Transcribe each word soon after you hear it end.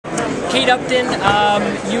Kate Upton,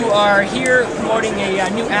 you are here promoting a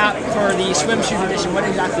new app for the swimsuit edition. What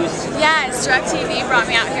exactly is this? Yes, DirecTV brought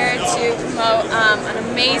me out here to promote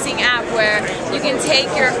an amazing app where you can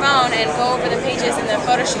take your phone and go over the pages and the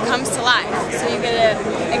photo shoot comes to life. So you get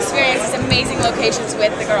to experience these amazing locations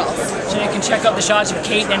with the girls. So you can check out the shots of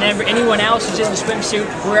Kate and anyone else who's in the swimsuit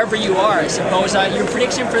wherever you are, I suppose. Your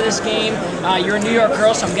prediction for this game, you're a New York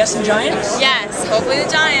girl, so I'm guessing Giants? Yes, hopefully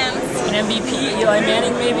the Giants. An MVP, Eli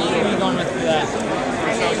Manning maybe? Who are you going with for that?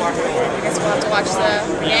 I guess we'll have to watch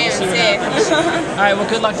the game and see. All right, well,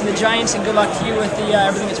 good luck to the Giants and good luck to you with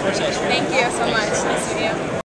everything at Sports Edge. Thank you so much. Nice to meet you.